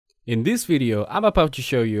In this video, I'm about to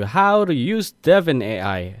show you how to use Devin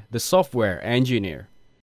AI, the software engineer.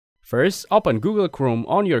 First, open Google Chrome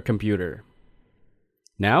on your computer.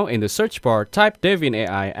 Now, in the search bar, type Devin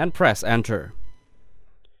AI and press enter.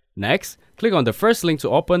 Next, click on the first link to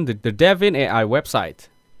open the Devin AI website.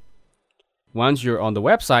 Once you're on the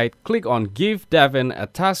website, click on Give Devin a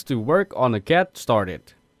task to work on and get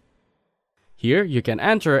started. Here, you can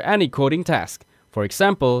enter any coding task. For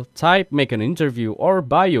example, type make an interview or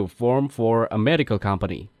bio form for a medical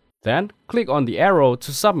company. Then, click on the arrow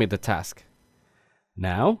to submit the task.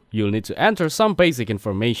 Now, you'll need to enter some basic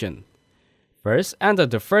information. First, enter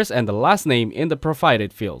the first and the last name in the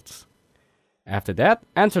provided fields. After that,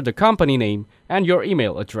 enter the company name and your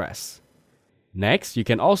email address. Next, you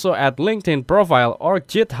can also add LinkedIn profile or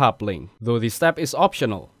GitHub link, though this step is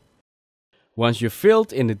optional. Once you've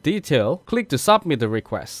filled in the detail, click to submit the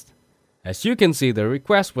request. As you can see, the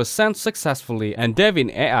request was sent successfully and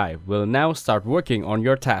Devin AI will now start working on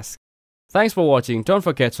your task. Thanks for watching. Don't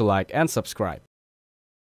forget to like and subscribe.